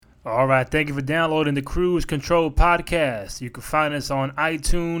All right, thank you for downloading the Cruise Control Podcast. You can find us on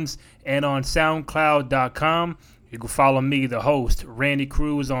iTunes and on SoundCloud.com. You can follow me, the host, Randy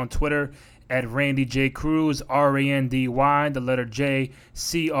Cruz, on Twitter at Randy J. Cruz, R-A-N-D-Y, the letter J,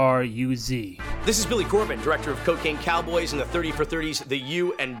 C-R-U-Z. This is Billy Corbin, director of Cocaine Cowboys and the 30 for 30s, The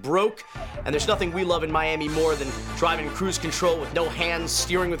U and Broke. And there's nothing we love in Miami more than driving cruise control with no hands,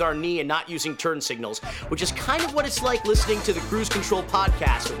 steering with our knee, and not using turn signals, which is kind of what it's like listening to the Cruise Control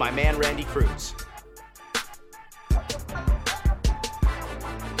Podcast with my man, Randy Cruz.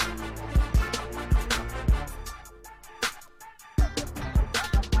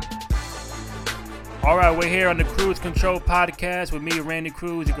 All right, we're here on the Cruise Control Podcast with me, Randy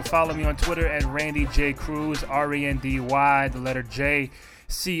Cruz. You can follow me on Twitter at Randy J. Cruz, R-A-N-D-Y, the letter J,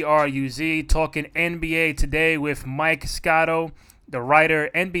 C-R-U-Z. Talking NBA today with Mike Scotto, the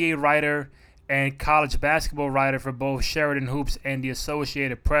writer, NBA writer, and college basketball writer for both Sheridan Hoops and the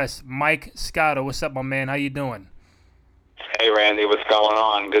Associated Press. Mike Scotto, what's up, my man? How you doing? Hey, Randy, what's going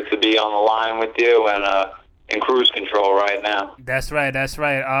on? Good to be on the line with you and in cruise control right now. That's right.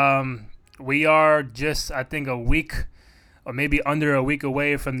 We are just, I think, a week or maybe under a week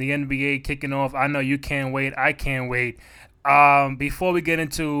away from the NBA kicking off. I know you can't wait. I can't wait. Before we get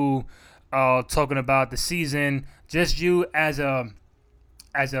into talking about the season, just you as a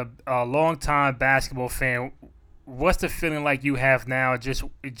longtime basketball fan, what's the feeling like you have now, just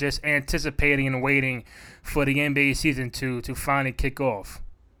anticipating and waiting for the NBA season to finally kick off?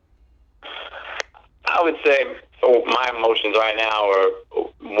 I would say my emotions right now are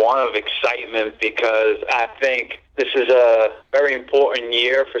one of excitement because I think this is a very important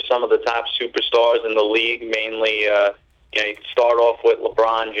year for some of the top superstars in the league. Mainly, you can start off with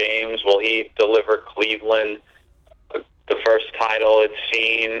LeBron James. Will he deliver Cleveland the first title it's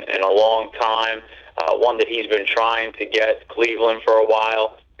seen in a long time? One that he's been trying to get Cleveland for a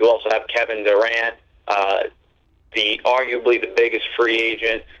while. You also have Kevin Durant, arguably the biggest free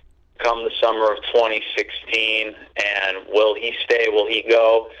agent come the summer of 2016, and will he stay, will he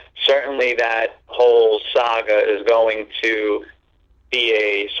go? Certainly that whole saga is going to be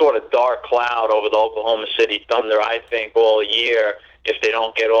a sort of dark cloud over the Oklahoma City Thunder, I think, all year if they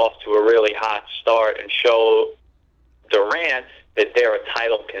don't get off to a really hot start and show Durant that they're a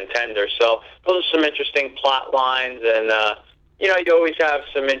title contender. So those are some interesting plot lines, and you always have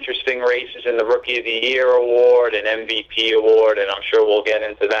some interesting races in the Rookie of the Year award and MVP award, and I'm sure we'll get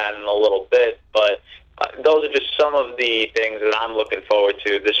into that in a little bit. But those are just some of the things that I'm looking forward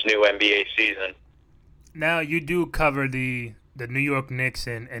to this new NBA season. Now, you do cover the New York Knicks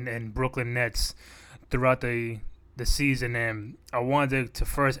and Brooklyn Nets throughout the season, and I wanted to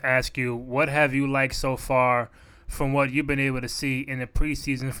first ask you, what have you liked so far from what you've been able to see in the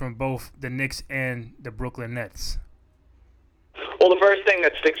preseason from both the Knicks and the Brooklyn Nets? Well, the first thing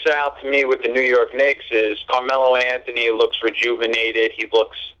that sticks out to me with the New York Knicks is Carmelo Anthony looks rejuvenated. He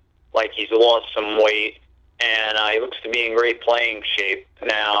looks like he's lost some weight, and he looks to be in great playing shape.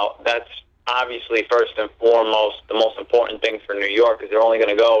 Now, that's obviously first and foremost the most important thing for New York, because they're only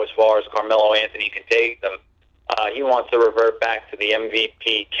going to go as far as Carmelo Anthony can take them. He wants to revert back to the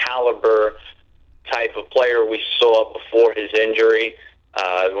MVP caliber type of player we saw before his injury.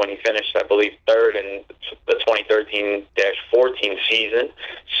 When he finished, I believe, third in the 2013-14 season.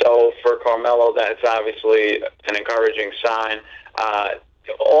 So for Carmelo, that's obviously an encouraging sign.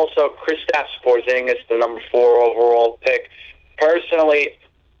 Also, Kristaps Porzingis, the number 4 overall pick. Personally,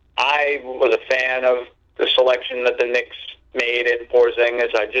 I was a fan of the selection that the Knicks made in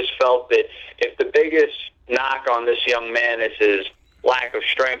Porzingis. I just felt that if the biggest knock on this young man is his lack of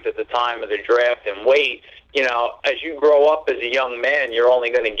strength at the time of the draft and weight, as you grow up as a young man, you're only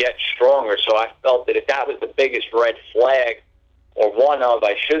going to get stronger. So I felt that if that was the biggest red flag, or one of,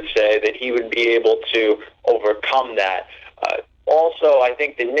 I should say, that he would be able to overcome that. Also, I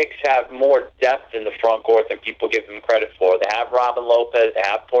think the Knicks have more depth in the front court than people give them credit for. They have Robin Lopez, they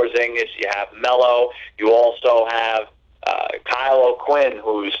have Porzingis, you have Melo, you also have Kyle O'Quinn,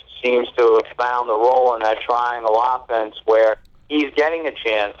 who seems to have found the role in that triangle offense where he's getting a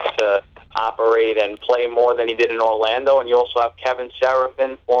chance to operate and play more than he did in Orlando. And you also have Kevin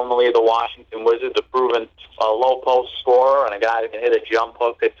Seraphin, formerly of the Washington Wizards, a proven low post scorer and a guy that can hit a jump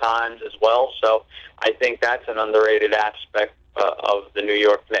hook at times as well. So I think that's an underrated aspect of the New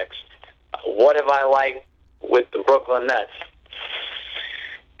York Knicks. What have I liked with the Brooklyn Nets?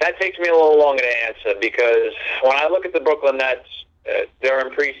 That takes me a little longer to answer, because when I look at the Brooklyn Nets, they're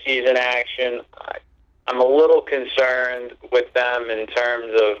in preseason action. I'm a little concerned with them in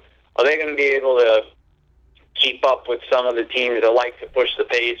terms of, are they going to be able to keep up with some of the teams that like to push the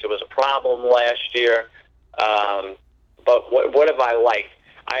pace? It was a problem last year. But what have I liked?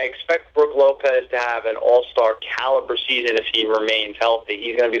 I expect Brook Lopez to have an all-star caliber season if he remains healthy.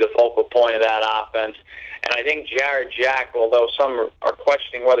 He's going to be the focal point of that offense. And I think Jared Jack, although some are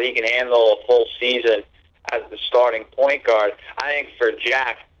questioning whether he can handle a full season as the starting point guard, I think for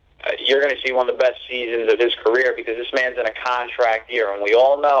Jack, you're going to see one of the best seasons of his career because this man's in a contract year. And we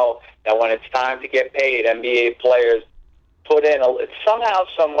all know that when it's time to get paid, NBA players put in somehow,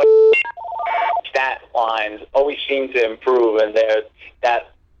 some way, stat lines always seem to improve, and they're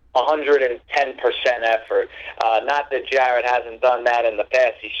that 110% effort. Not that Jared hasn't done that in the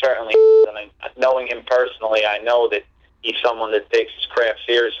past. He certainly has. I mean, knowing him personally, I know that he's someone that takes his craft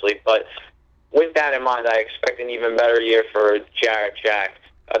seriously. But with that in mind, I expect an even better year for Jared Jack.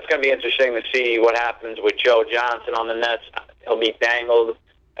 It's going to be interesting to see what happens with Joe Johnson on the Nets. He'll be dangled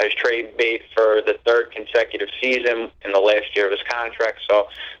as trade bait for the third consecutive season in the last year of his contract. So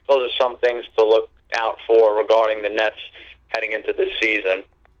those are some things to look out for regarding the Nets heading into this season.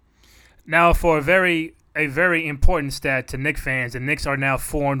 Now, for a very important stat to Knicks fans, the Knicks are now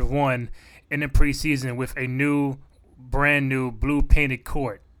 4-1 in the preseason with a brand new blue painted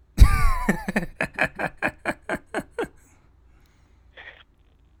court.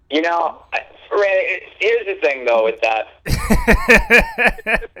 You know, Randy, here's the thing, though, with that.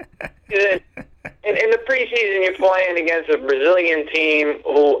 In the preseason, you're playing against a Brazilian team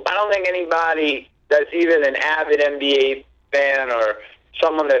who I don't think anybody that's even an avid NBA fan or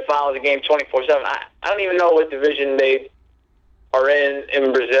someone that follows the game 24/7, I don't even know what division they are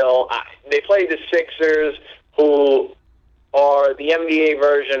in Brazil. They played the Sixers, who are the NBA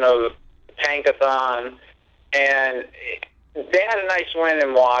version of Tankathon, and they had a nice win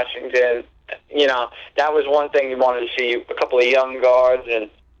in Washington. You know, that was one thing you wanted to see, a couple of young guards and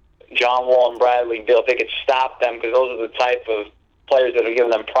John Wall and Bradley Beal, if they could stop them, because those are the type of players that are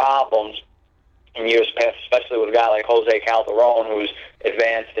giving them problems in years past, especially with a guy like Jose Calderon, who's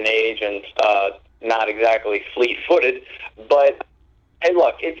advanced in age and not exactly fleet-footed. But, hey,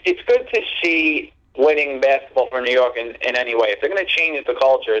 look, it's good to see winning basketball for New York in any way. If they're going to change the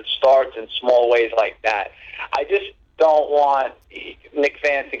culture, it starts in small ways like that. I just don't want Knicks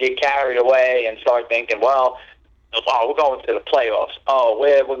fans to get carried away and start thinking, well, we're going to the playoffs. Oh,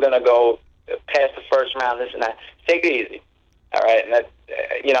 we're going to go past the first round, this and that. Take it easy. All right, and that,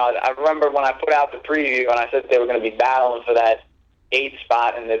 I remember when I put out the preview and I said they were going to be battling for that 8th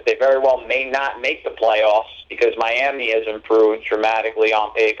spot, and that they very well may not make the playoffs because Miami has improved dramatically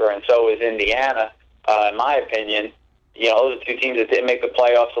on paper, and so is Indiana, in my opinion. Those are two teams that didn't make the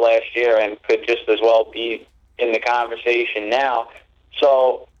playoffs last year and could just as well be in the conversation now.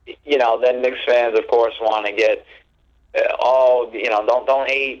 So, then Knicks fans, of course, want to get, don't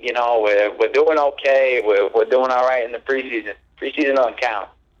hate. We're doing okay. We're doing all right in the preseason. Preseason doesn't count.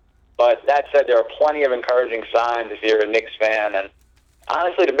 But that said, there are plenty of encouraging signs if you're a Knicks fan. And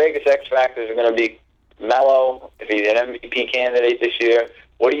honestly, the biggest X factors are going to be Melo, if he's an MVP candidate this year.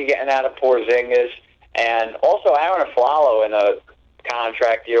 What are you getting out of Porzingis? And also Aaron Aflalo in a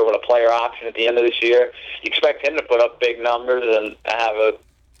contract year with a player option at the end of this year. You expect him to put up big numbers and have a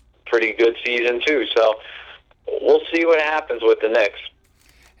pretty good season too. So we'll see what happens with the Knicks.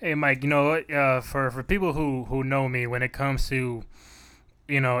 Hey, Mike, for people who know me, when it comes to,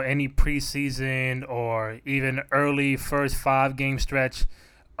 any preseason or even early first 5-game stretch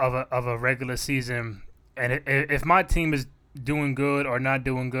of a regular season, and if my team is doing good or not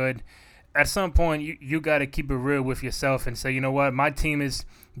doing good, at some point you got to keep it real with yourself and say, you know what, my team is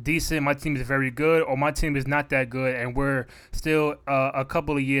decent, my team is very good, or my team is not that good, and we're still a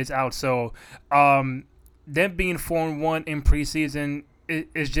couple of years out. So them being 4-1 in preseason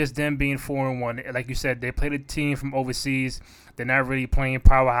is just them being 4-1. Like you said, they played a team from overseas. They're not really playing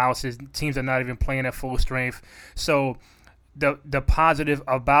powerhouses. Teams are not even playing at full strength. So the positive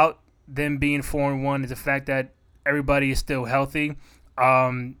about them being 4-1 is the fact that everybody is still healthy,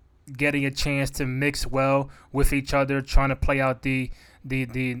 getting a chance to mix well with each other, trying to play out the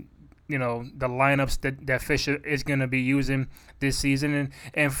lineups that Fisher is going to be using this season.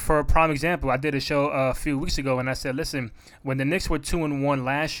 And for a prime example, I did a show a few weeks ago, and I said, listen, when the Knicks were 2-1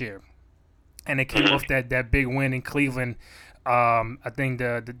 last year, and they came off that big win in Cleveland, I think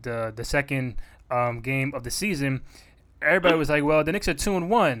the second game of the season, everybody was like, well, the Knicks are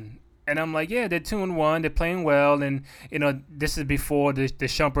 2-1. And I'm like, yeah, they're 2-1. They're playing well. And, this is before the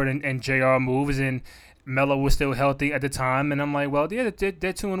Shumpert and JR moves, and Melo was still healthy at the time. And I'm like, well, yeah,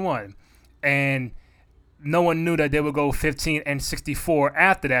 they're 2-1. And no one knew that they would go 15-64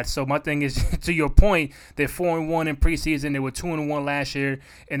 after that. So my thing is, to your point, they're 4-1 in preseason. They were 2-1 last year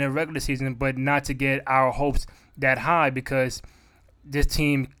in the regular season, but not to get our hopes that high, because this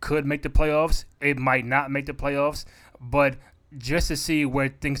team could make the playoffs. It might not make the playoffs, but just to see where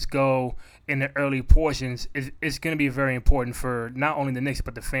things go in the early portions is going to be very important for not only the Knicks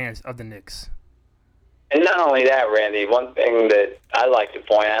but the fans of the Knicks. And not only that, Randy, one thing that I like to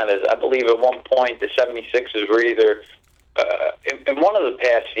point out is I believe at one point the 76ers were either, in one of the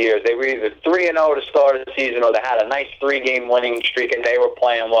past years, they were either 3-0 to start the season or they had a nice 3-game winning streak and they were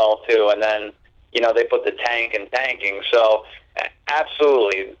playing well too. And then, they put the tank in tanking. So,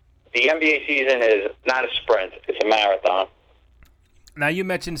 absolutely, the NBA season is not a sprint. It's a marathon. Now, you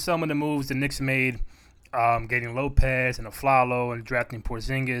mentioned some of the moves the Knicks made, getting Lopez and Aflalo and drafting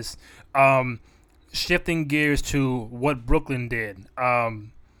Porzingis. Shifting gears to what Brooklyn did.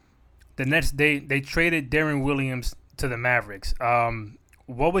 The Nets, they traded Darren Williams to the Mavericks.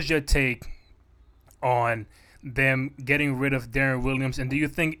 What was your take on them getting rid of Darren Williams? And do you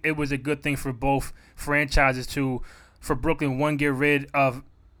think it was a good thing for both franchises for Brooklyn, one, get rid of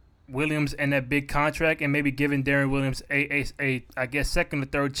Williams and that big contract, and maybe giving Darren Williams a I guess, second or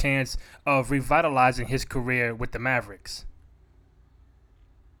third chance of revitalizing his career with the Mavericks?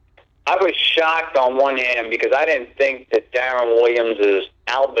 I was shocked on one hand because I didn't think that Darren Williams'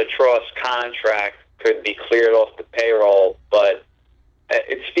 albatross contract could be cleared off the payroll, but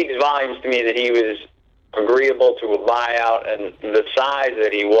it speaks volumes to me that he was agreeable to a buyout and the size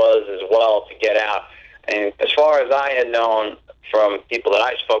that he was as well to get out. And as far as I had known from people that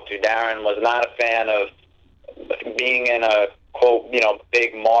I spoke to, Darren was not a fan of being in a, quote,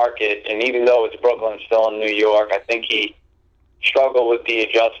 big market. And even though it's Brooklyn, still in New York, I think he struggled with the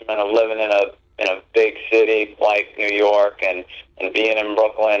adjustment of living in a big city like New York and being in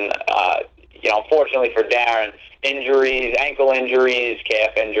Brooklyn. Unfortunately for Darren, injuries, ankle injuries,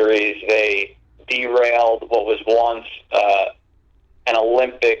 calf injuries, they derailed what was once an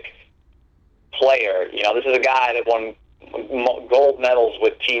Olympic player. This is a guy that won gold medals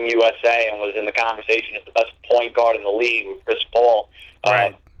with Team USA and was in the conversation as the best point guard in the league with Chris Paul,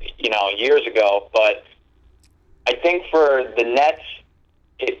 right. Years ago. But I think for the Nets,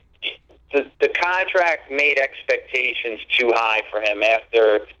 the contract made expectations too high for him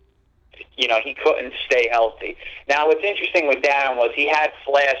after, he couldn't stay healthy. Now, what's interesting with Darren was he had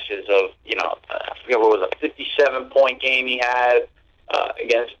flashes of, I forget what was a 57-point game he had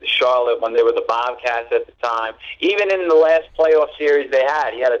against Charlotte when they were the Bobcats at the time. Even in the last playoff series he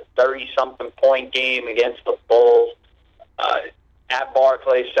had a 30-something point game against the Bulls at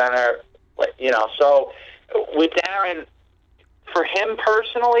Barclays Center. So with Darren, for him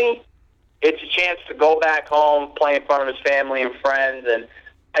personally, it's a chance to go back home, play in front of his family and friends, and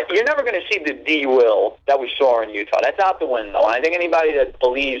you're never going to see the D-Will that we saw in Utah. That's out the window. And I think anybody that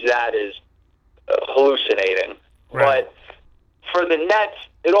believes that is hallucinating. Right. But for the Nets,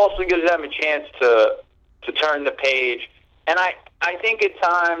 it also gives them a chance to turn the page. And I think at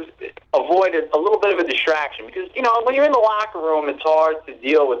times avoid a little bit of a distraction because, when you're in the locker room, it's hard to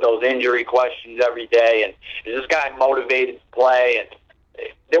deal with those injury questions every day. And is this guy motivated to play? And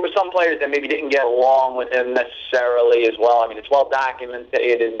there were some players that maybe didn't get along with him necessarily as well. I mean, it's well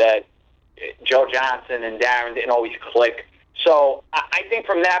documented that Joe Johnson and Darren didn't always click. So I think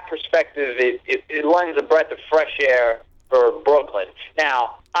from that perspective, it lends a breath of fresh air for Brooklyn.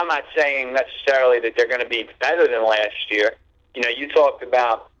 Now, I'm not saying necessarily that they're going to be better than last year. You talked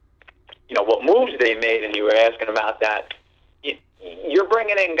about, what moves they made, and you were asking about that. You're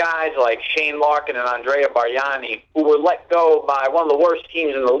bringing in guys like Shane Larkin and Andrea Bargnani, who were let go by one of the worst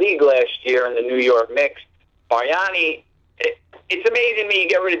teams in the league last year in the New York Knicks. Bargnani, it's amazing to me you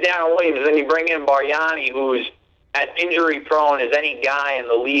get rid of Darren Williams, and then you bring in Bargnani, who's as injury-prone as any guy in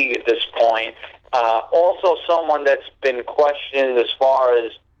the league at this point. Also someone that's been questioned as far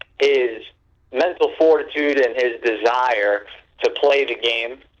as his mental fortitude and his desire to play the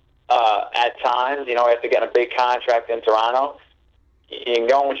game at times, after getting a big contract in Toronto. You can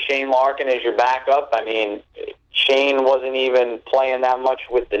go with Shane Larkin as your backup. I mean, Shane wasn't even playing that much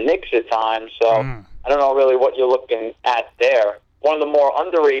with the Knicks at times, so I don't know really what you're looking at there. One of the more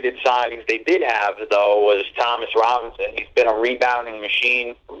underrated signings they did have, though, was Thomas Robinson. He's been a rebounding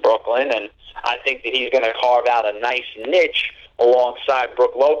machine for Brooklyn, and I think that he's going to carve out a nice niche alongside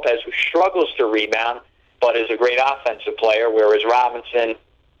Brook Lopez, who struggles to rebound, but is a great offensive player, whereas Robinson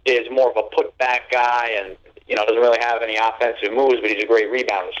is more of a putback guy and doesn't really have any offensive moves, but he's a great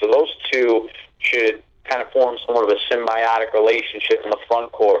rebounder. So those two should kind of form somewhat of a symbiotic relationship in the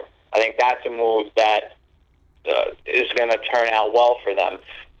front court. I think that's a move that is going to turn out well for them.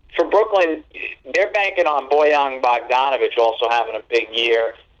 For Brooklyn, they're banking on Bojan Bogdanovic also having a big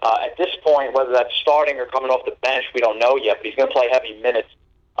year. At this point, whether that's starting or coming off the bench, we don't know yet, but he's going to play heavy minutes.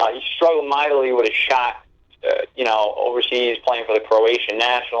 He struggled mightily with a shot, overseas playing for the Croatian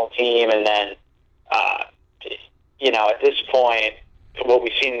national team, and then at this point, what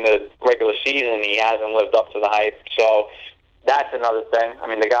we've seen in the regular season, he hasn't lived up to the hype. So that's another thing. I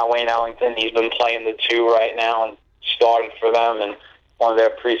mean, they got Wayne Ellington. He's been playing the 2 right now and starting for them. And one of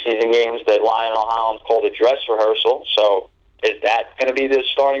their preseason games that Lionel Hollins called a dress rehearsal. So is that going to be the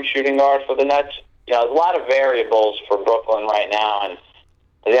starting shooting guard for the Nets? There's a lot of variables for Brooklyn right now. And,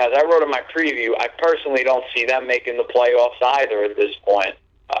 as I wrote in my preview, I personally don't see them making the playoffs either at this point.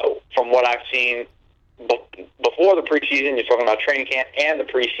 From what I've seen before the preseason, you're talking about training camp, and the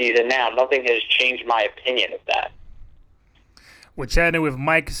preseason now, nothing has changed my opinion of that. We're chatting with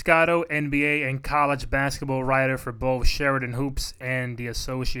Mike Scotto, NBA and college basketball writer for both Sheridan Hoops and the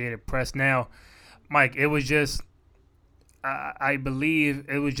Associated Press. Now, Mike, it was just, I believe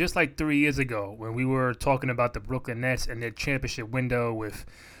it was just like 3 years ago when we were talking about the Brooklyn Nets and their championship window with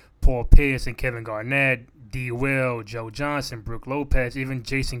Paul Pierce and Kevin Garnett, D. Will, Joe Johnson, Brook Lopez, even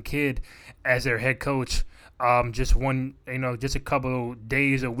Jason Kidd as their head coach. Just a couple of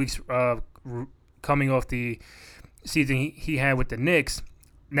days or weeks coming off the season he had with the Knicks.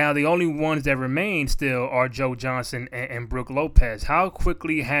 Now the only ones that remain still are Joe Johnson and Brook Lopez. How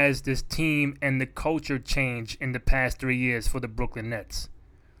quickly has this team and the culture changed in the past 3 years for the Brooklyn Nets?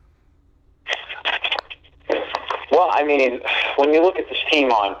 Well, I mean, when you look at this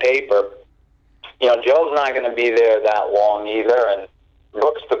team on paper, Joe's not going to be there that long either, and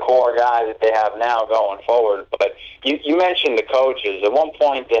Brook's the core guy that they have now going forward. But you mentioned the coaches. At one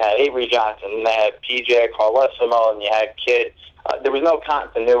point, they had Avery Johnson, and they had PJ Carlesimo, and you had Kidd. There was no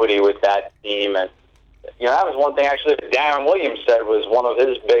continuity with that team, and that was one thing actually that Darren Williams said was one of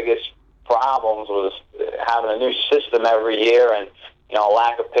his biggest problems was having a new system every year and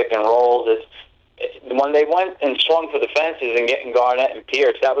lack of pick and rolls. When they went and swung for the fences and getting Garnett and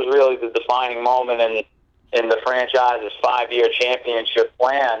Pierce, that was really the defining moment in the franchise's 5-year championship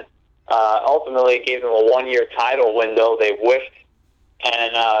plan. Ultimately, it gave them a 1-year title window. They whiffed,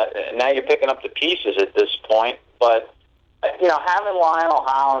 and now you're picking up the pieces at this point. But, having Lionel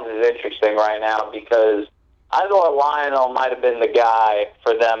Hollins is interesting right now because I thought Lionel might have been the guy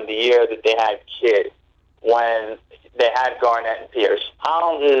for them the year that they had Kidd when they had Garnett and Pierce.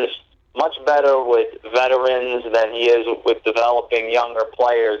 Hollins is much better with veterans than he is with developing younger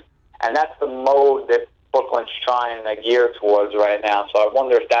players, and that's the mode that Brooklyn's trying to gear towards right now. So I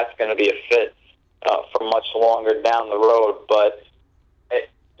wonder if that's going to be a fit for much longer down the road. But,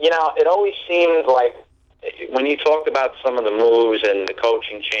 it always seemed like when you talked about some of the moves and the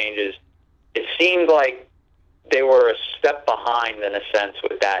coaching changes, it seemed like they were a step behind in a sense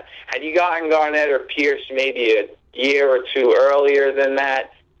with that. Had you gotten Garnett or Pierce maybe a year or two earlier than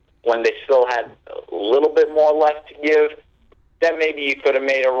that, when they still had a little bit more left to give, then maybe you could have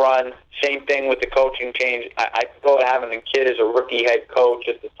made a run. Same thing with the coaching change. I thought having the Kidd as a rookie head coach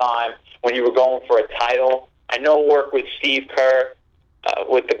at the time when you were going for a title. I know work with Steve Kerr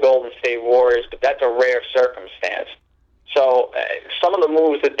with the Golden State Warriors, but that's a rare circumstance. So some of the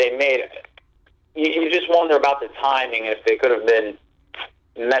moves that they made, you just wonder about the timing if they could have been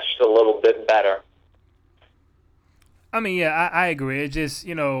meshed a little bit better. I mean, yeah, I agree. It just,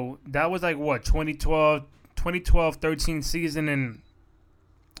 that was like, 2012-13 season, and,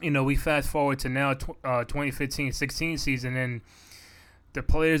 we fast forward to now 2015-16 season, and the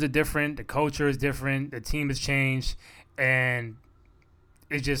players are different, the culture is different, the team has changed, and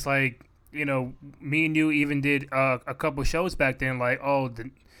it's just like, me and you even did a couple shows back then, like,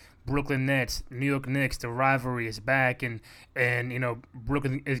 the Brooklyn Nets, New York Knicks, the rivalry is back, and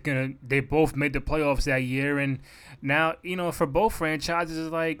Brooklyn is they both made the playoffs that year, and now, for both franchises,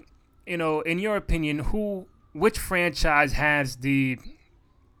 it's like, in your opinion, which franchise has the,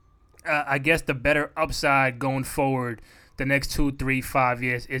 I guess, the better upside going forward the next 2, 3, 5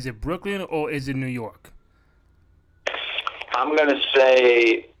 years? Is it Brooklyn or is it New York? I'm going to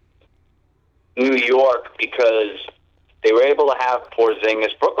say New York because they were able to have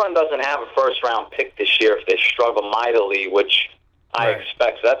Porzingis. Brooklyn doesn't have a first-round pick this year if they struggle mightily, which I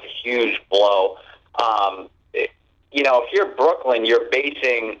expect. So that's a huge blow. If you're Brooklyn, you're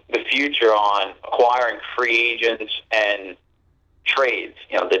basing the future on acquiring free agents and trades.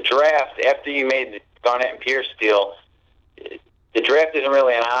 The draft, after you made the Garnett and Pierce deal, the draft isn't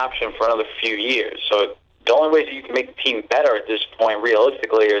really an option for another few years. So the only ways you can make the team better at this point,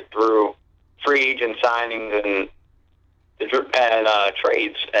 realistically, are through free agent signings and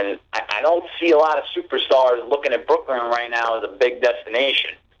trades. And I don't see a lot of superstars looking at Brooklyn right now as a big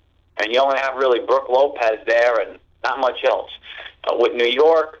destination. And you only have really Brook Lopez there and not much else. With New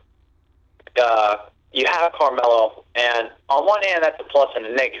York, you have Carmelo, and on one hand, that's a plus and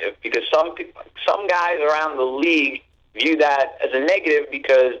a negative because some guys around the league view that as a negative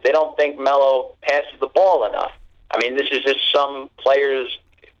because they don't think Melo passes the ball enough. I mean, this is just some players,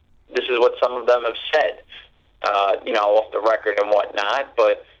 this is what some of them have said, off the record and whatnot.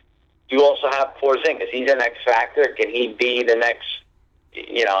 But you also have Porzingis. He's an X factor. Can he be the next,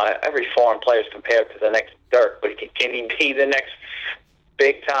 every foreign player is compared to the next Dirk, but can he be the next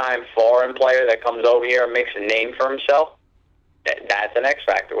big-time foreign player that comes over here and makes a name for himself? That's an X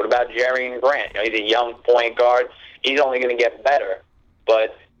factor. What about Jerry Grant? He's a young point guard. He's only going to get better,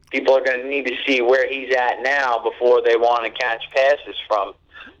 but people are going to need to see where he's at now before they want to catch passes from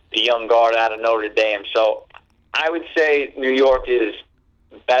the young guard out of Notre Dame. So I would say New York is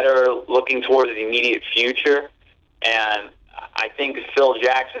better looking towards the immediate future, and I think Phil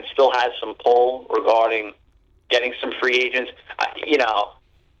Jackson still has some pull regarding getting some free agents.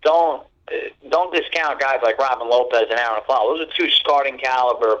 Don't discount guys like Robin Lopez and Aaron Aflalo. Those are two starting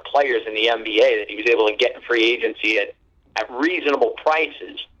caliber players in the NBA that he was able to get in free agency at reasonable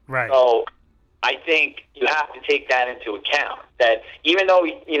prices. Right. So I think you have to take that into account. That even though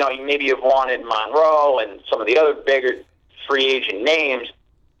he maybe have wanted Monroe and some of the other bigger free agent names,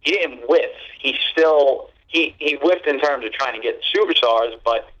 he didn't whiff. He whiffed in terms of trying to get superstars,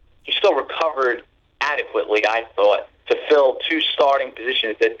 but he still recovered adequately, I thought, to fill two starting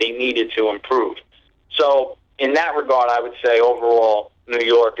positions that they needed to improve. So in that regard, I would say overall New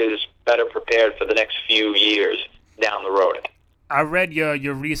York is better prepared for the next few years down the road. I read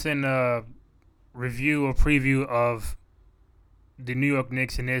your recent review or preview of the New York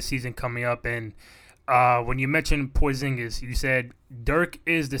Knicks and their season coming up, and when you mentioned Porzingis, you said Dirk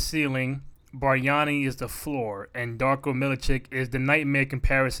is the ceiling, Bargnani is the floor, and Darko Milicic is the nightmare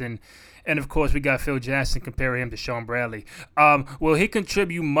comparison. And, of course, we got Phil Jackson comparing him to Sean Bradley. Will he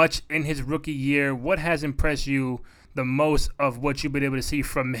contribute much in his rookie year? What has impressed you the most of what you've been able to see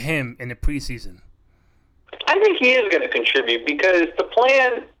from him in the preseason? I think he is going to contribute because the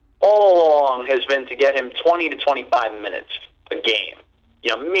plan all along has been to get him 20 to 25 minutes a game.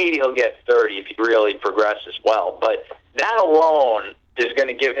 Maybe he'll get 30 if he really progresses well. But that alone is going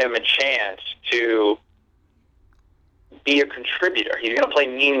to give him a chance to be a contributor. He's going to play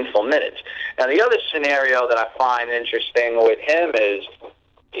meaningful minutes. Now, the other scenario that I find interesting with him is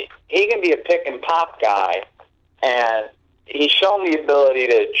he can be a pick-and-pop guy, and he's shown the ability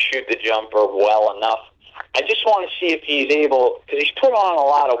to shoot the jumper well enough. I just want to see if he's able, because he's put on a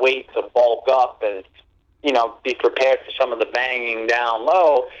lot of weight to bulk up and, be prepared for some of the banging down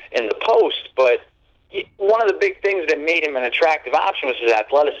low in the post. But one of the big things that made him an attractive option was his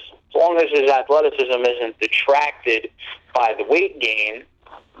athleticism. As long as his athleticism isn't detracted by the weight gain,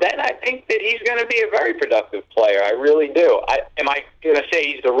 then I think that he's going to be a very productive player. I really do. Am I going to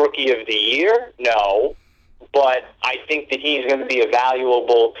say he's the rookie of the year? No. But I think that he's going to be a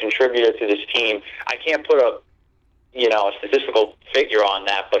valuable contributor to this team. I can't put a statistical figure on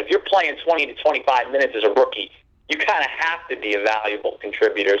that, but if you're playing 20 to 25 minutes as a rookie, you kind of have to be a valuable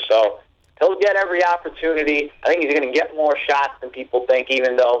contributor. So he'll get every opportunity. I think he's going to get more shots than people think,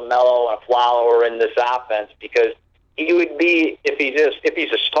 even though Melo and Aflalo are in this offense, because he would be, if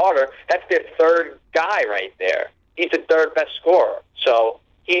he's a starter, that's their third guy right there. He's the third best scorer. So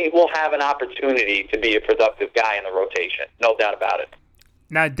he will have an opportunity to be a productive guy in the rotation, no doubt about it.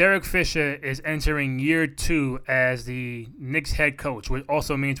 Now, Derek Fisher is entering year 2 as the Knicks head coach, which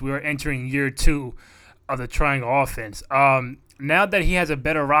also means we are entering year 2 of the Triangle offense. Now that he has a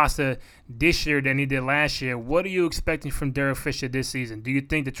better roster this year than he did last year, what are you expecting from Derek Fisher this season? Do you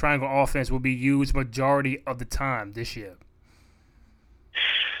think the Triangle offense will be used majority of the time this year?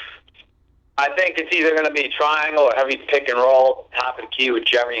 I think it's either going to be triangle or heavy pick and roll, top of the key with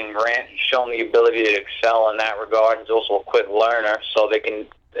Jerry and Grant. He's shown the ability to excel in that regard. He's also a quick learner, so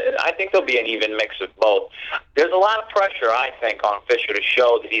I think there'll be an even mix of both. There's a lot of pressure, I think, on Fisher to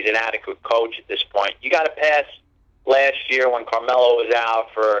show that he's an adequate coach at this point. You got to pass last year when Carmelo was out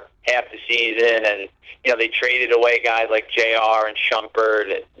for half the season, and they traded away guys like JR and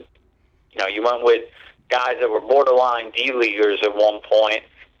Shumpert. And, you went with guys that were borderline D-leaguers at one point.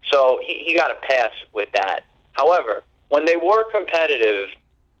 So he got a pass with that. However, when they were competitive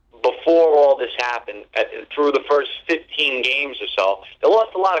before all this happened, through the first 15 games or so, they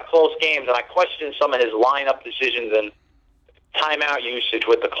lost a lot of close games, and I questioned some of his lineup decisions and timeout usage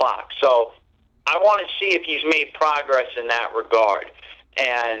with the clock. So I want to see if he's made progress in that regard.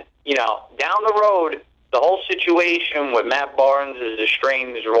 And, down the road, the whole situation with Matt Barnes'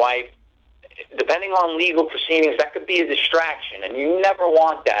 estranged wife, depending on legal proceedings, that could be a distraction, and you never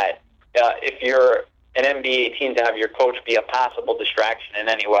want that if you're an NBA team to have your coach be a possible distraction in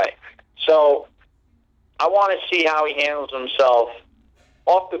any way. So I want to see how he handles himself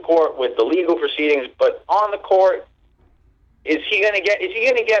off the court with the legal proceedings, but on the court, Is he going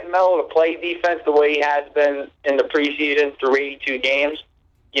to get Melo to play defense the way he has been in the preseason through 82 games?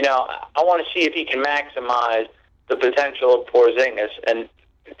 You know, I want to see if he can maximize the potential of Porzingis. And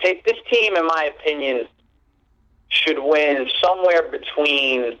this team, in my opinion, should win somewhere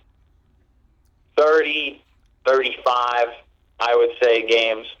between 30, 35, I would say,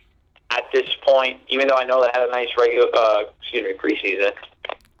 games at this point, even though I know they had a nice preseason.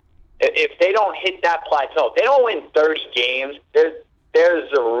 If they don't hit that plateau, if they don't win 30 games,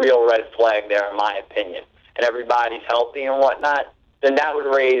 there's a real red flag there, in my opinion, and everybody's healthy and whatnot, then that would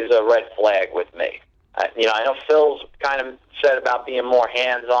raise a red flag with me. I know Phil's kind of said about being more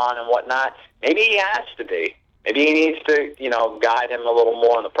hands-on and whatnot. Maybe he has to be. Maybe he needs to, guide him a little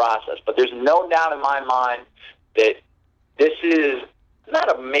more in the process. But there's no doubt in my mind that this is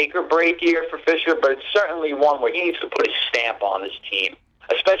not a make-or-break year for Fisher, but it's certainly one where he needs to put his stamp on this team,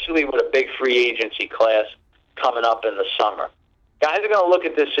 especially with a big free agency class coming up in the summer. Guys are going to look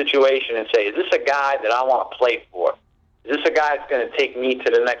at this situation and say, is this a guy that I want to play for? Is this a guy that's going to take me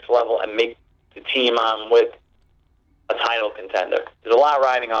to the next level and make the team I'm with a title contender? There's a lot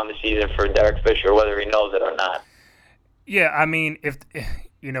riding on the season for Derek Fisher, whether he knows it or not. Yeah, I mean, if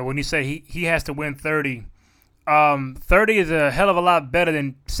when you say he has to win 30, 30 is a hell of a lot better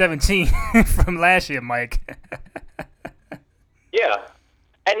than 17 from last year, Mike. Yeah.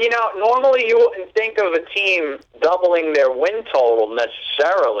 And, normally you wouldn't think of a team doubling their win total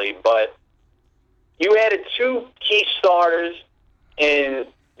necessarily, but you added two key starters in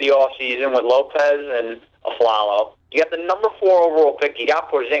the offseason with Lopez and Afflalo. You got the number 4 overall pick. You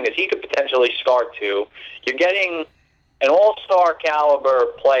got Porzingis. He could potentially start too. You're getting an all-star caliber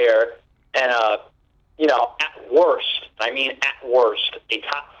player and at worst, a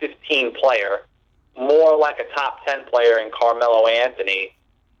top 15 player, more like a top 10 player in Carmelo Anthony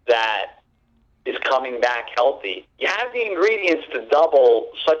that is coming back healthy. You have the ingredients to double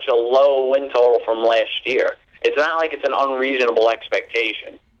such a low win total from last year. It's not like it's an unreasonable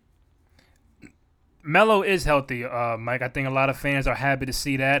expectation. Melo is healthy, Mike. I think a lot of fans are happy to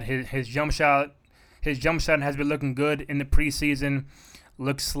see that. His jump shot has been looking good in the preseason.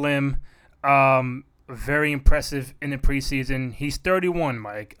 Looks slim. Very impressive in the preseason. He's 31,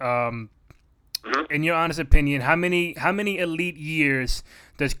 Mike. In your honest opinion, how many elite years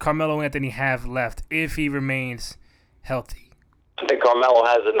does Carmelo Anthony have left if he remains healthy? I think Carmelo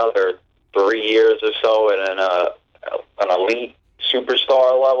has another 3 years or so at an elite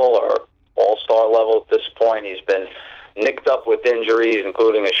superstar level or all-star level at this point. He's been nicked up with injuries,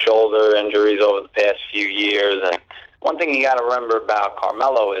 including his shoulder injuries over the past few years. And one thing you got to remember about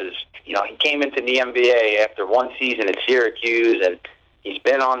Carmelo is, he came into the NBA after one season at Syracuse, and he's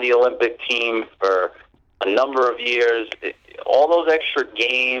been on the Olympic team for a number of years. All those extra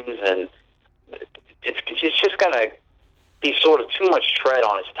games, and it's just going to be sort of too much tread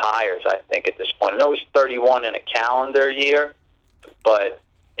on his tires, I think, at this point. I know he's 31 in a calendar year, but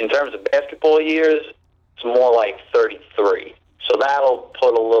in terms of basketball years, it's more like 33. So that'll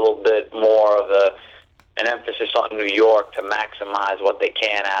put a little bit more of an emphasis on New York to maximize what they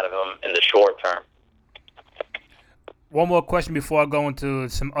can out of him in the short term. One more question before I go into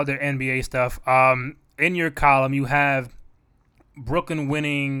some other NBA stuff. In your column, you have Brooklyn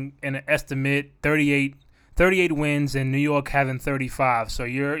winning an estimate 38 wins and New York having 35. So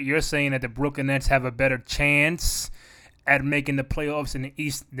you're saying that the Brooklyn Nets have a better chance at making the playoffs in the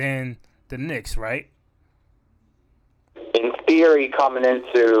East than the Knicks, right? In theory, coming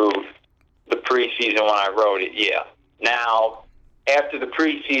into the preseason when I wrote it, yeah. Now, after the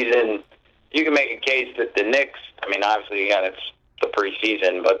preseason, you can make a case that the Knicks, obviously, again, it's the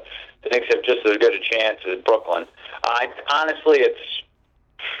preseason, but the Knicks have just as good a chance as Brooklyn. Honestly, it's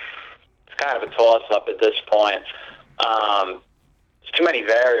kind of a toss-up at this point. There's too many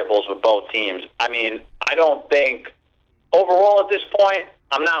variables with both teams. I don't think, overall at this point,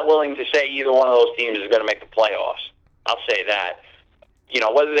 I'm not willing to say either one of those teams is going to make the playoffs. I'll say that.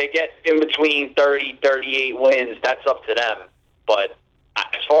 Whether they get in between 30, 38 wins, that's up to them. But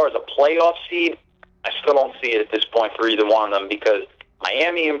as far as a playoff seed, I still don't see it at this point for either one of them because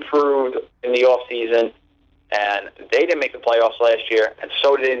Miami improved in the offseason, and they didn't make the playoffs last year, and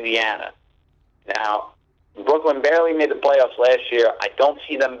so did Indiana. Now, Brooklyn barely made the playoffs last year. I don't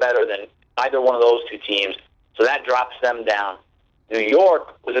see them better than either one of those two teams, so that drops them down. New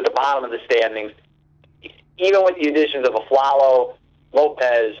York was at the bottom of the standings. Even with the additions of Afflalo,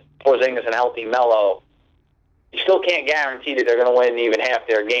 Lopez, Porzingis, and healthy Melo, you still can't guarantee that they're going to win even half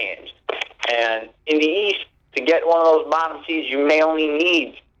their games. And in the East, to get one of those bottom seeds, you may only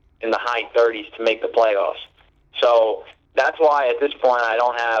need in the high 30s to make the playoffs. So that's why at this point I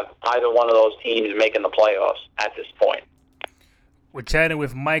don't have either one of those teams making the playoffs at this point. We're chatting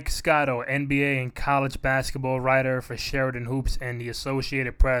with Mike Scotto, NBA and college basketball writer for Sheridan Hoops and the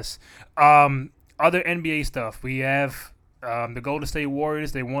Associated Press. Other NBA stuff. We have the Golden State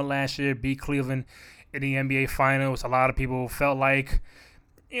Warriors. They won last year, beat Cleveland in the NBA Finals. A lot of people felt like,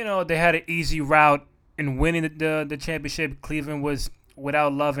 they had an easy route in winning the championship. Cleveland was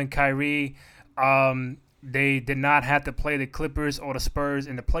without Love and Kyrie. They did not have to play the Clippers or the Spurs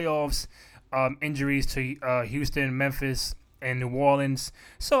in the playoffs. Injuries to Houston, Memphis, and New Orleans.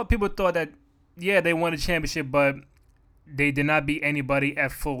 So people thought that, they won the championship, but they did not beat anybody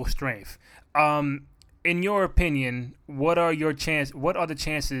at full strength. In your opinion, what are the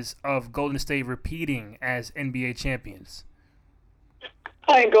chances of Golden State repeating as NBA champions?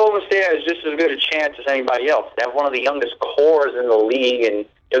 I think Golden State has just as good a chance as anybody else. They have one of the youngest cores in the league, and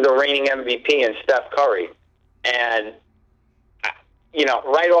they're the reigning MVP in Steph Curry. And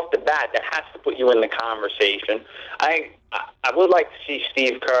right off the bat, that has to put you in the conversation. I would like to see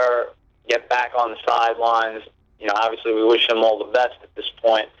Steve Kerr get back on the sidelines. Obviously we wish him all the best at this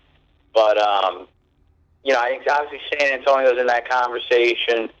point. But, I think obviously San Antonio's in that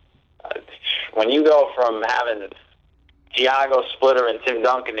conversation. When you go from having Thiago Splitter and Tim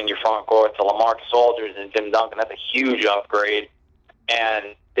Duncan in your front court to LaMarcus Aldridge and Tim Duncan, that's a huge upgrade.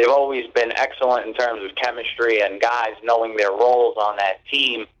 And they've always been excellent in terms of chemistry and guys knowing their roles on that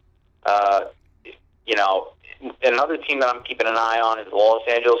team. Another team that I'm keeping an eye on is the Los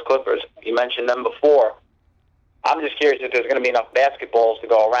Angeles Clippers. You mentioned them before. I'm just curious if there's going to be enough basketballs to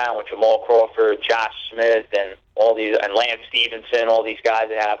go around with Jamal Crawford, Josh Smith, and all these, and Lance Stevenson, all these guys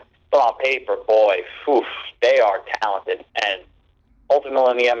that have. But on paper, boy, they are talented. And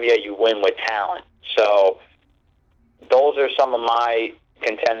ultimately in the NBA, you win with talent. So those are some of my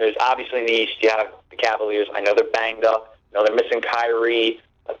contenders. Obviously in the East, you have the Cavaliers. I know they're banged up. I know they're missing Kyrie.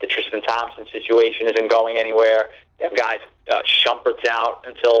 The Tristan Thompson situation isn't going anywhere. They have guys, Shumpert's out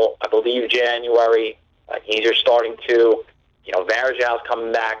until, I believe, January. He's starting to. Varejão's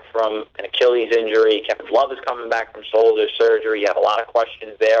coming back from an Achilles injury. Kevin Love is coming back from shoulder surgery. You have a lot of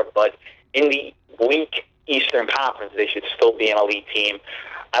questions there. But in the weak Eastern Conference, they should still be an elite team.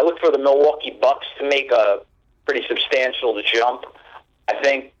 I look for the Milwaukee Bucks to make a pretty substantial jump. I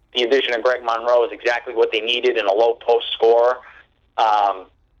think the addition of Greg Monroe is exactly what they needed in a low-post scorer.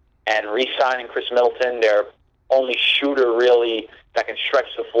 And re-signing Chris Middleton, their only shooter really that can stretch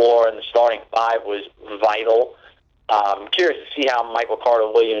the floor in the starting five, was vital. I'm curious to see how Michael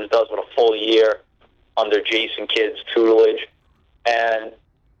Carter-Williams does with a full year under Jason Kidd's tutelage. And,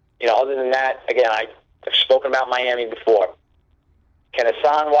 other than that, again, I've spoken about Miami before. Can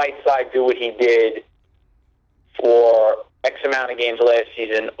Hassan Whiteside do what he did for X amount of games last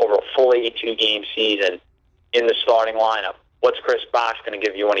season over a full 82-game season in the starting lineup? What's Chris Bosh going to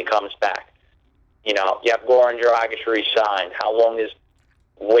give you when he comes back? You have Goran Dragic re-signed. How long is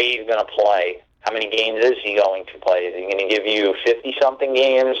Wade going to play? How many games is he going to play? Is he going to give you 50-something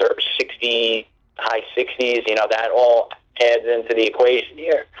games or 60, high 60s? That all adds into the equation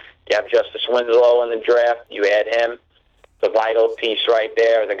here. You have Justice Winslow in the draft. You add him. The vital piece right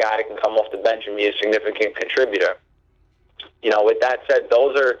there, the guy that can come off the bench and be a significant contributor. With that said,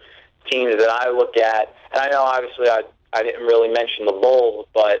 those are teams that I look at. And I know, obviously, I didn't really mention the Bulls,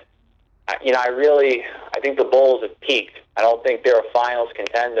 but I think the Bulls have peaked. I don't think they're a finals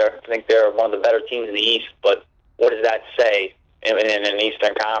contender. I think they're one of the better teams in the East, but what does that say in an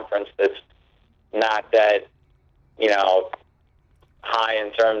Eastern Conference that's not that, high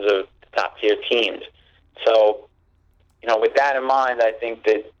in terms of top-tier teams? So, with that in mind, I think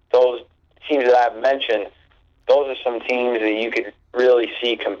that those teams that I've mentioned, those are some teams that you could really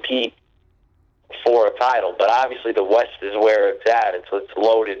see compete for a title. But obviously the West is where it's at. It's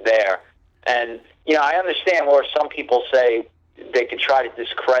loaded there. And, I understand where some people say they could try to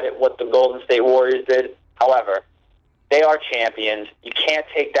discredit what the Golden State Warriors did. However, they are champions. You can't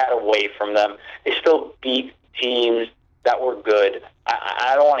take that away from them. They still beat teams that were good.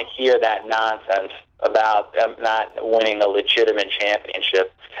 I don't want to hear that nonsense about them not winning a legitimate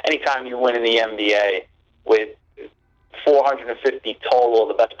championship. Anytime you win in the NBA with 450 total of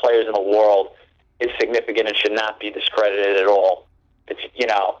the best players in the world, it's significant and should not be discredited at all. It's,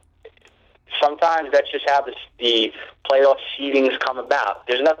 sometimes that's just how the playoff seedings come about.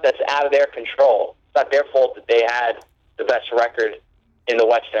 There's nothing that's out of their control. It's not their fault that they had the best record in the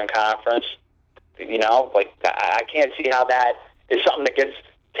Western Conference. I can't see how that is something that gets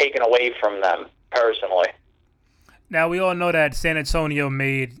taken away from them personally. Now, we all know that San Antonio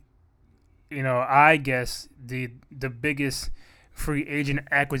made, I guess, the biggest free agent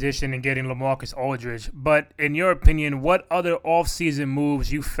acquisition in getting LaMarcus Aldridge. But in your opinion, what other offseason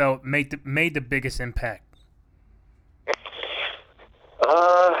moves you felt made the biggest impact?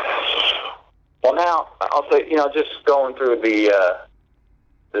 now, I'll say, just going through the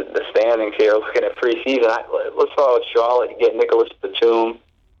standings here, looking at preseason, let's start with Charlotte. You get Nicholas Batum.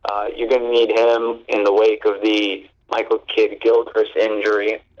 You're going to need him in the wake of the Michael Kidd-Gilchrist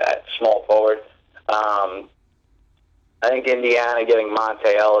injury at small forward. I think Indiana getting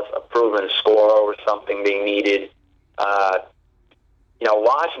Monte Ellis, a proven scorer, was something they needed.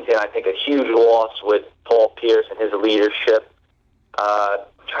 Washington, I think, a huge loss with Paul Pierce and his leadership. I'm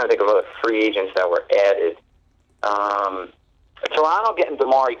trying to think of other free agents that were added. Toronto getting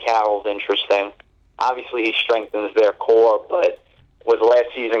Damari Carroll is interesting. Obviously, he strengthens their core, but was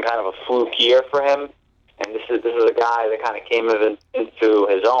last season kind of a fluke year for him. And this is a guy that kind of came into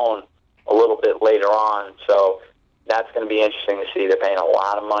his own a little bit later on. So that's going to be interesting to see. They're paying a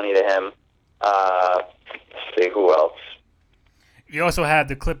lot of money to him. Let's see who else. You also have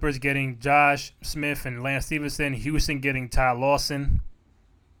the Clippers getting Josh Smith and Lance Stevenson. Houston getting Ty Lawson.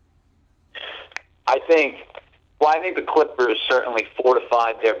 I think the Clippers certainly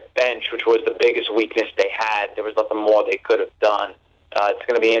fortified their bench, which was the biggest weakness they had. There was nothing more they could have done. It's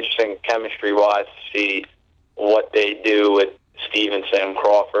going to be interesting chemistry-wise to see what they do with Stevenson,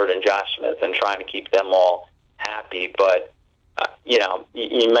 Crawford, and Josh Smith and trying to keep them all happy. But,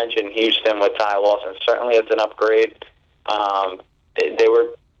 you mentioned Houston with Ty Lawson. Certainly it's an upgrade. They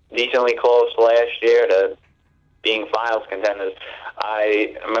were decently close last year to being finals contenders.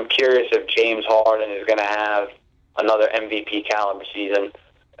 I'm curious if James Harden is going to have another MVP caliber season,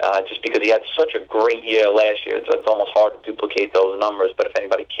 just because he had such a great year last year. So it's almost hard to duplicate those numbers, but if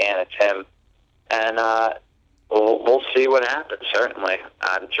anybody can, it's him. And we'll see what happens, certainly.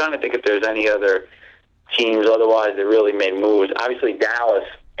 I'm trying to think if there's any other teams otherwise that really made moves. Obviously, Dallas,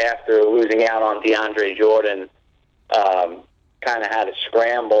 after losing out on DeAndre Jordan, kind of had a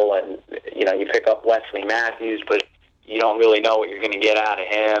scramble, and you pick up Wesley Matthews, but you don't really know what you're going to get out of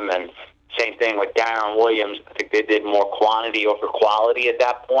him. And same thing with Darren Williams. I think they did more quantity over quality at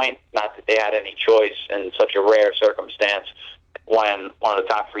that point. Not that they had any choice in such a rare circumstance when one of the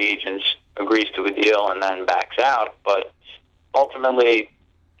top free agents agrees to a deal and then backs out. But ultimately,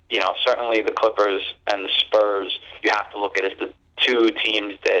 certainly the Clippers and the Spurs, you have to look at as the two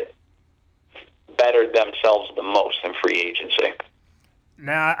teams that bettered themselves the most in free agency.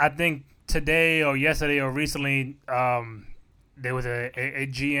 Now, I think today or yesterday or recently, there was a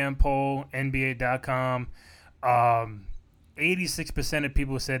GM poll, NBA.com. 86% of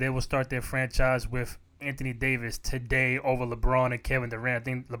people said they will start their franchise with Anthony Davis today over LeBron and Kevin Durant. I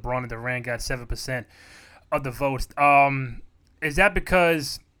think LeBron and Durant got 7% of the votes. Is that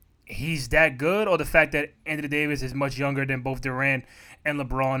because he's that good, or the fact that Anthony Davis is much younger than both Durant and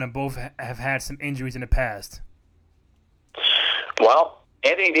LeBron, and both have had some injuries in the past? Well,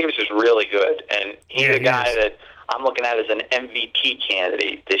 Anthony Davis is really good, and he's a guy is. that I'm looking at as an MVP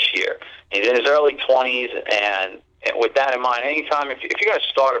candidate this year. He's in his early 20s, and with that in mind, anytime if you're going to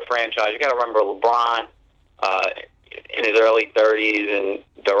start a franchise, you got to remember LeBron in his early 30s and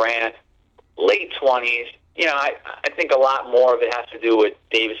Durant late 20s. I think a lot more of it has to do with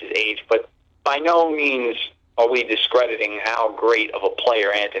Davis's age, but by no means are we discrediting how great of a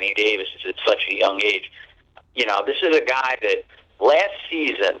player Anthony Davis is at such a young age. This is a guy that last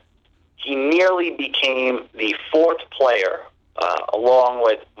season he nearly became the fourth player, along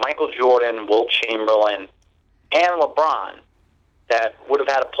with Michael Jordan, Wilt Chamberlain, and LeBron, that would have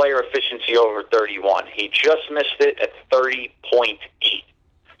had a player efficiency over 31. He just missed it at 30.8.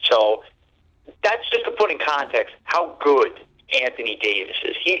 So that's just to put in context how good Anthony Davis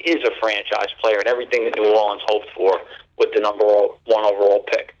is. He is a franchise player and everything that New Orleans hoped for with the number one overall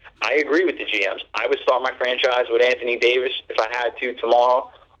pick. I agree with the GMs. I would start my franchise with Anthony Davis if I had to tomorrow,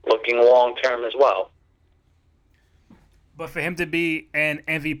 looking long-term as well. But for him to be an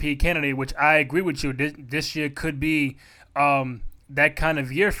MVP candidate, which I agree with you, this year could be that kind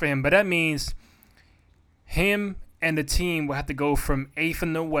of year for him. But that means him and the team will have to go from 8th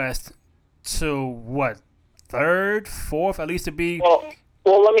in the West to, what, 3rd, 4th, at least to be... Well,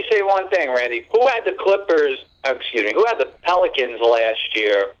 let me say one thing, Randy. Who had the Pelicans last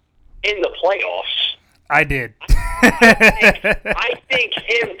year in the playoffs? I did. I think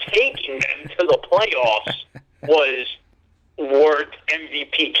him taking them to the playoffs was worth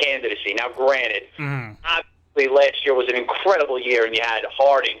MVP candidacy. Now, granted, obviously last year was an incredible year, and you had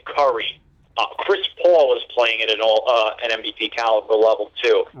Harden, Curry. Chris Paul was playing at an MVP caliber level,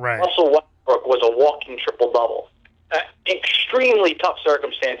 too. Right. Russell Westbrook was a walking triple-double. Extremely tough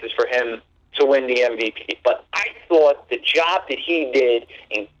circumstances for him to win the MVP. But I thought the job that he did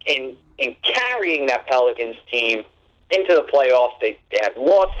in carrying that Pelicans team into the playoffs, they had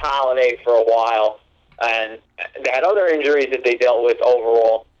lost Holiday for a while, and they had other injuries that they dealt with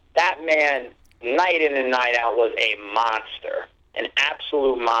overall. That man night in and night out was a monster, an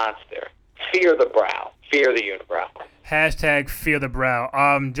absolute monster. Fear the brow. Fear the unibrow. Hashtag fear the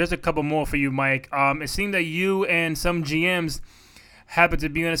brow. Just a couple more for you, Mike. It seemed that you and some GMs happened to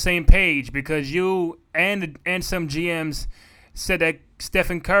be on the same page because you and some GMs said that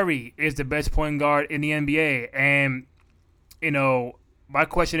Stephen Curry is the best point guard in the NBA. And, my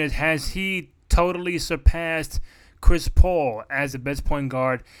question is, has he totally surpassed Chris Paul as the best point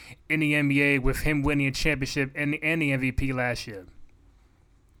guard in the NBA with him winning a championship and the MVP last year?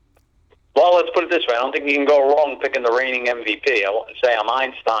 Well, let's put it this way. I don't think you can go wrong picking the reigning MVP. I wouldn't say I'm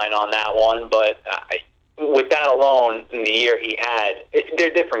Einstein on that one, but with that alone, in the year he had,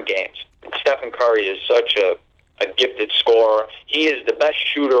 they're different games. Stephen Curry is such a gifted scorer. He is the best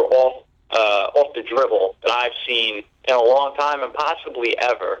shooter off the dribble that I've seen in a long time and possibly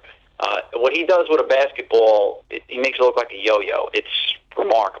ever. What he does with a basketball, he makes it look like a yo-yo. It's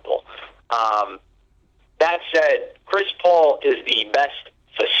remarkable. That said, Chris Paul is the best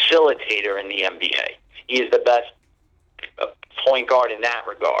facilitator in the NBA. He is the best point guard in that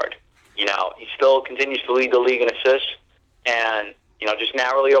regard. He still continues to lead the league in assists, and just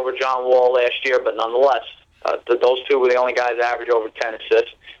narrowly over John Wall last year, but nonetheless, those two were the only guys that average over 10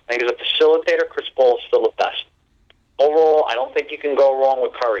 assists. I think as a facilitator, Chris Paul is still the best. Overall, I don't think you can go wrong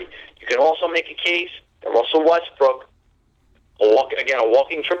with Curry. You can also make a case that Russell Westbrook, a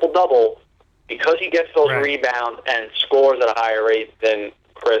walking triple-double, because he gets those rebounds and scores at a higher rate than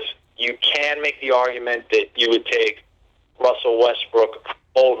Chris, you can make the argument that you would take Russell Westbrook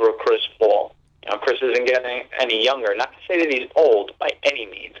over Chris Paul. Chris isn't getting any younger. Not to say that he's old by any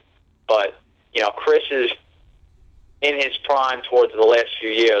means, but, Chris is in his prime towards the last few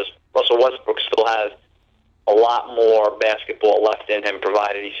years. Russell Westbrook still has a lot more basketball left in him,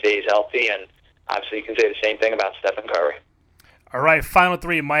 provided he stays healthy, and obviously you can say the same thing about Stephen Curry. All right, final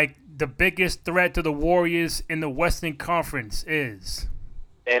three, Mike. The biggest threat to the Warriors in the Western Conference is?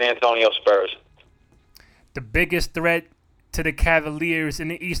 San Antonio Spurs. The biggest threat to the Cavaliers in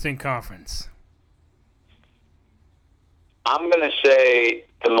the Eastern Conference? I'm going to say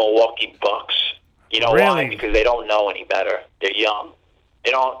the Milwaukee Bucks. You know why? Because they don't know any better. They're young.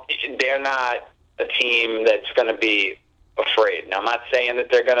 They're not a team that's going to be afraid. Now, I'm not saying that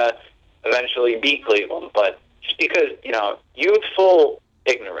they're going to eventually beat Cleveland, but just because, youthful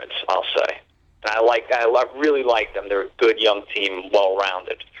ignorance, I'll say. And I really like them. They're a good young team,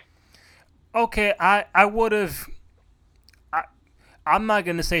 well-rounded. Okay, I would have. I'm not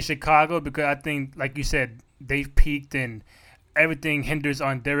going to say Chicago because I think, like you said, they've peaked and everything hinders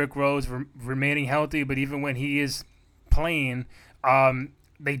on Derrick Rose remaining healthy. But even when he is playing,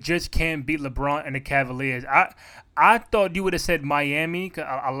 they just can't beat LeBron and the Cavaliers. I thought you would have said Miami. 'Cause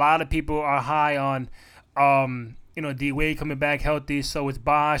a lot of people are high on, D Wade coming back healthy. So it's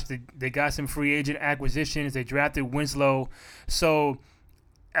Bosh. They got some free agent acquisitions. They drafted Winslow. So,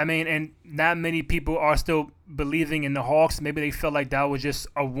 and not many people are still believing in the Hawks. Maybe they felt like that was just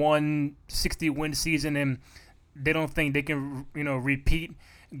a 160-win season, and they don't think they can, repeat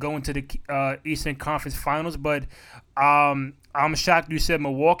going to the Eastern Conference Finals. But I'm shocked you said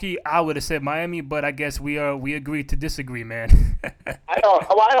Milwaukee. I would have said Miami, but I guess we agreed to disagree, man. I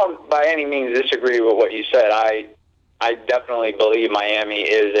don't by any means disagree with what you said. I definitely believe Miami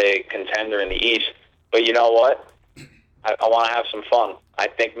is a contender in the East. But you know what? I want to have some fun. I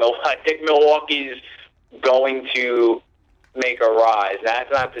think Milwaukee's going to make a rise.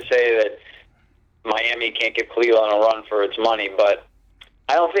 That's not to say that Miami can't give Cleveland a run for its money, but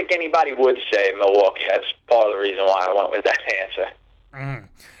I don't think anybody would say Milwaukee. That's part of the reason why I went with that answer.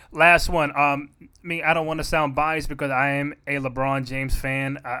 Mm-hmm. Last one. I don't want to sound biased because I am a LeBron James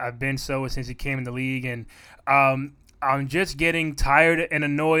fan. I've been so since he came in the league, and I'm just getting tired and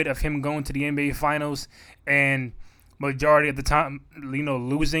annoyed of him going to the NBA Finals and majority of the time,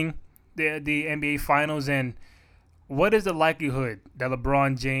 losing the NBA Finals. And what is the likelihood that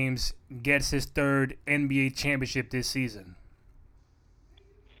LeBron James gets his third NBA championship this season?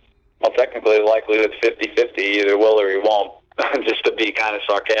 Well, technically, the likelihood's 50-50. Either will or he won't, just to be kind of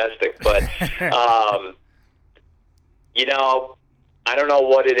sarcastic. But, I don't know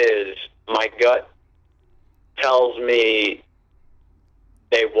what it is. My gut tells me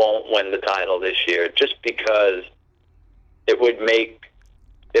they won't win the title this year just because it would make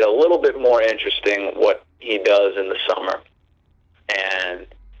it a little bit more interesting what he does in the summer. And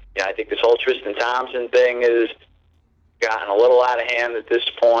I think this whole Tristan Thompson thing has gotten a little out of hand at this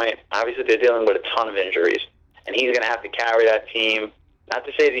point. Obviously, they're dealing with a ton of injuries, and he's going to have to carry that team. Not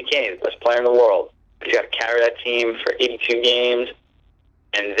to say that he can't, he's the best player in the world, but he's got to carry that team for 82 games,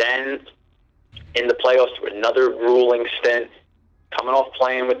 and then in the playoffs through another grueling stint. coming off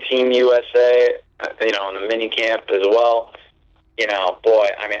playing with Team USA, in the mini camp as well. Boy,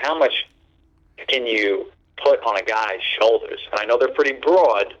 I mean, how much can you put on a guy's shoulders? And I know they're pretty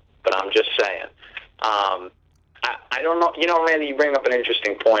broad, but I'm just saying. I don't know. Randy, you bring up an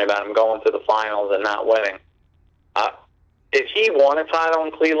interesting point about him going to the finals and not winning. If he won a title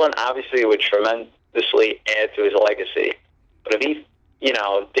in Cleveland, obviously it would tremendously add to his legacy. But if he,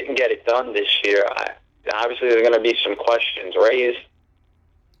 didn't get it done this year, obviously there's going to be some questions raised.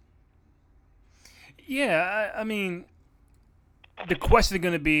 Yeah, I mean, the question is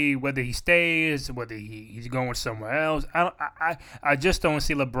going to be whether he stays, whether he's going somewhere else. I just don't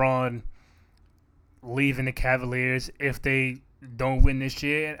see LeBron leaving the Cavaliers if they don't win this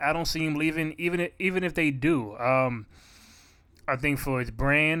year. I don't see him leaving even if they do. I think for his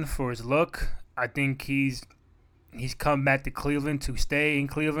brand, for his look, I think he's come back to Cleveland to stay in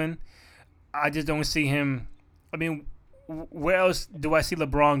Cleveland. I just don't see him. I mean, where else do I see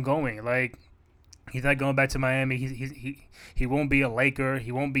LeBron going? Like, he's not going back to Miami. He won't be a Laker.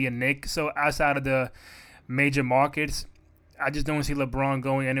 He won't be a Knick. So outside of the major markets, I just don't see LeBron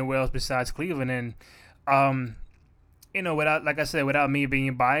going anywhere else besides Cleveland. And without me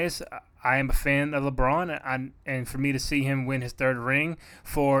being biased, I am a fan of LeBron. And for me to see him win his third ring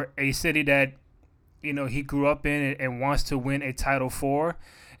for a city that, he grew up in and wants to win a title for,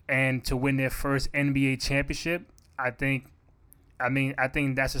 and to win their first NBA championship, I think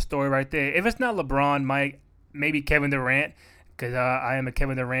that's a story right there. If it's not LeBron, maybe Kevin Durant, because I am a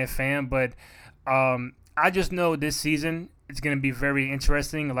Kevin Durant fan. But I just know this season it's going to be very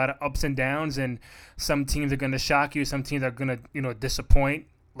interesting, a lot of ups and downs, and some teams are going to shock you, some teams are going to disappoint,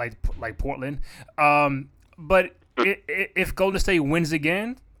 like Portland. But if Golden State wins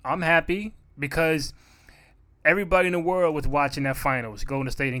again, I'm happy, because everybody in the world was watching that finals, Golden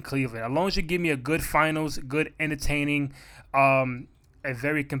State and Cleveland. As long as you give me a good finals, good entertaining, a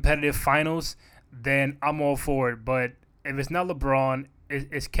very competitive finals, then I'm all for it. But if it's not LeBron,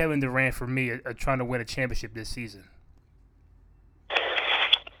 it's Kevin Durant for me trying to win a championship this season.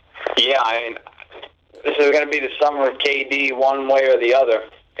 Yeah, I mean, this is going to be the summer of KD one way or the other,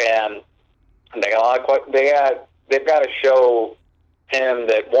 and they've got to show him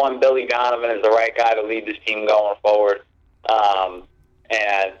that, one, Billy Donovan is the right guy to lead this team going forward, and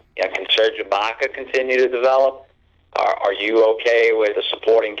can Serge Ibaka continue to develop? Are you okay with the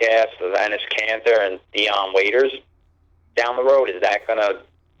supporting cast of Enes Kanter and Dion Waiters down the road? Is that going to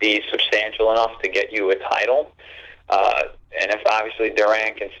be substantial enough to get you a title? And if obviously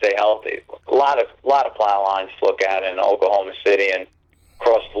Durant can stay healthy, a lot of plow lines to look at in Oklahoma City and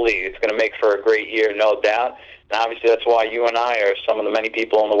across the league. It's going to make for a great year, no doubt. And obviously that's why you and I are some of the many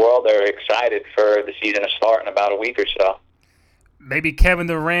people in the world that are excited for the season to start in about a week or so. Maybe Kevin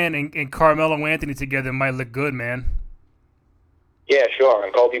Durant and Carmelo Anthony together might look good, man. Yeah, sure,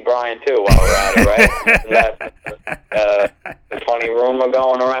 and Kobe Bryant too while we're at it, right? That's a funny rumor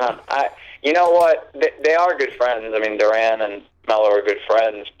going around. You know what? They are good friends. I mean, Durant and Melo are good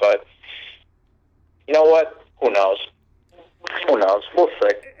friends, but you know what? Who knows? We'll see.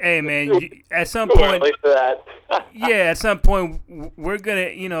 Hey, man, at some point, at some point, we're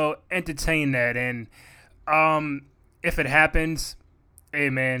gonna, entertain that, and if it happens, hey,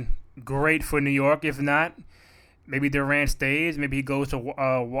 man, great for New York. If not, maybe Durant stays. Maybe he goes to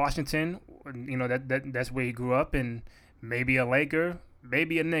Washington. That's where he grew up, and maybe a Laker,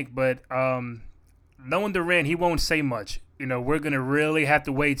 maybe a Knick. But knowing Durant, he won't say much. We're gonna really have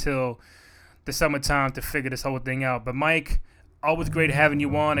to wait till the summertime to figure this whole thing out. But Mike, always great having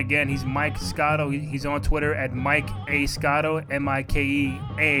you on. Again, he's Mike Scotto. He's on Twitter at Mike A. Scotto,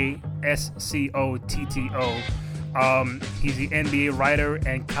 MikeASCOTTO. He's the NBA writer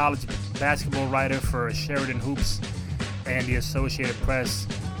and college basketball writer for Sheridan Hoops and the Associated Press.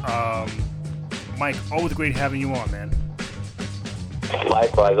 Mike, always great having you on, man.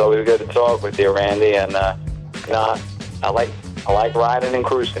 Likewise, always good to talk with you, Randy. And I like riding in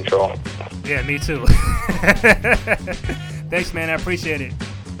cruise control. Yeah, me too. Thanks, man. I appreciate it.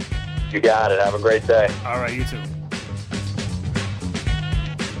 You got it. Have a great day. All right, you too.